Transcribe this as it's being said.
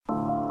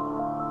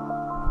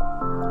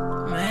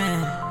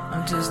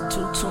I'm just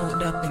too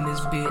tuned up in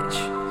this bitch.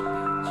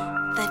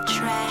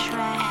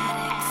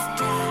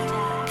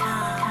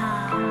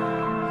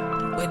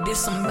 TheTrackAddicts.com. But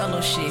this some mellow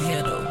shit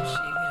here though.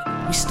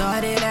 We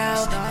started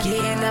out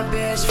getting a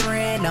best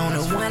friend on,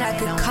 the one I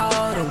could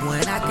call, the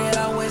one I could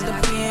always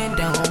depend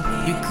on.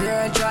 Your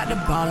girl dropped the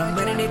ball, I'm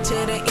running it to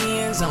the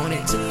end zone.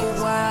 It took a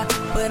while,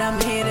 but I'm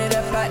headed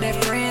up out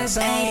that friend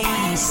zone.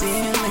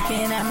 Sitting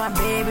looking at my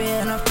baby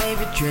in her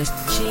favorite dress.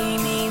 She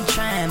ain't even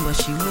trying, but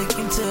she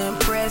looking to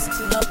impress.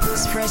 Her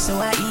pussy fresh, so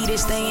I eat it,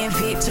 staying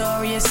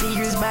Victoria's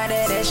Secrets by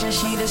that action.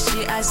 She the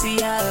shit, I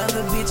see how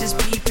other bitches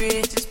peep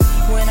it.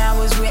 When I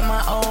was with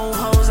my old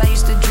hoes, I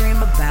used to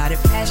dream about it.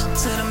 Passion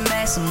to the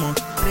maximum.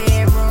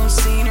 Bedroom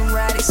scene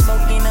erotic,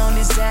 smoking on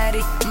this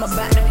addict. I'm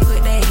about to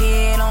put that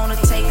head on her,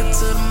 take her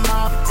to the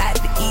mall. Had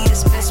to eat it,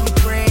 spend some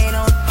bread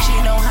on. She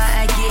know how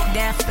I get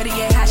down, better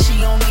yet how she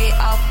gon' get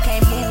off.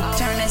 Can't move,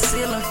 turn that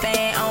ceiling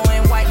fan on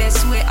and wipe that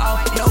sweat off.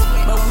 No,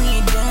 but we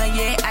ain't done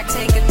yet. I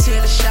take her to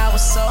the shower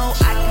so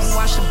I can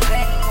wash her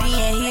back,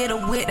 then hit her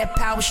with that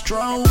power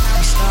stroke.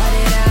 We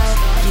started out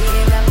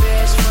getting our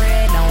best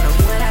friend on, the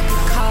one I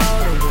could call,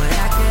 the one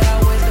I could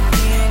always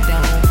depend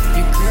on.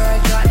 Your girl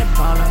dropped the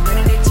ball, I'm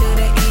running it to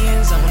the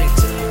end zone. It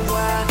took a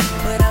while,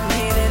 but I'm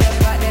headed up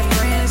out that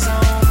friend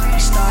zone. We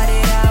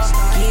started out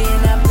getting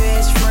our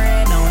best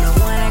friend on, the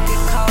one I could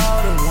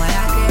call, the one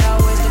I could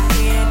always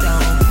depend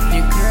on.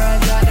 Your girl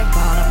dropped the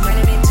ball, I'm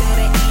running it to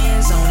the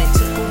end zone. It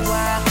took a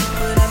while,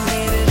 but I'm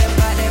headed up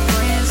out that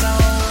friend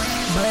zone.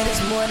 But it's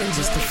more than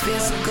just a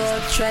physical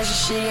attraction.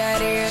 She got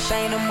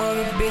everything them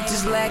other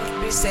bitches lack.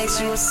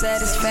 Sexual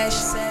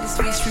satisfaction.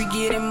 Bitch, we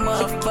getting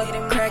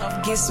motherfucking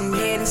crack. Get some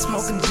head and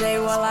smoking J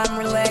while I'm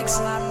relaxed.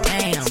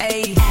 Damn,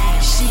 ayy.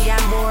 She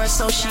got more,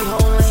 so she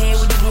hold her head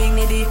with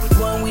dignity.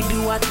 When we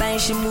do our thing,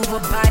 she move her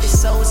body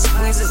so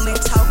exquisitely.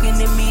 Talking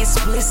to me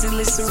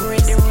explicitly,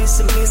 surrendering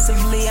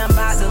submissively. I'm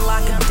about to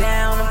lock her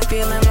down. I'm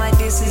feeling like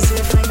this is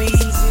it for me.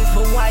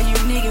 But why you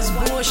niggas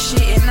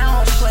bullshitting? I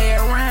don't play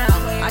around.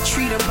 I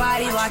treat her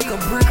body like a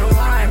brick of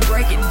wine.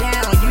 Break it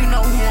down. You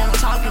know who I'm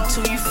talking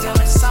to. You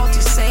feeling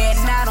salty? Say it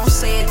now. Don't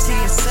say it to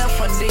yourself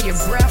under your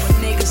breath.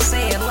 Niggas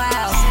say it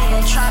loud.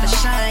 Don't try to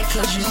shine,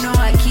 cause you know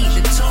I keep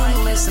the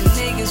tune. Listen,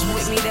 niggas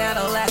with me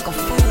that'll act a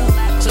fool.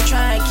 So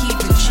try and keep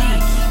it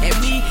cheap. And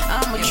me,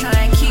 I'ma try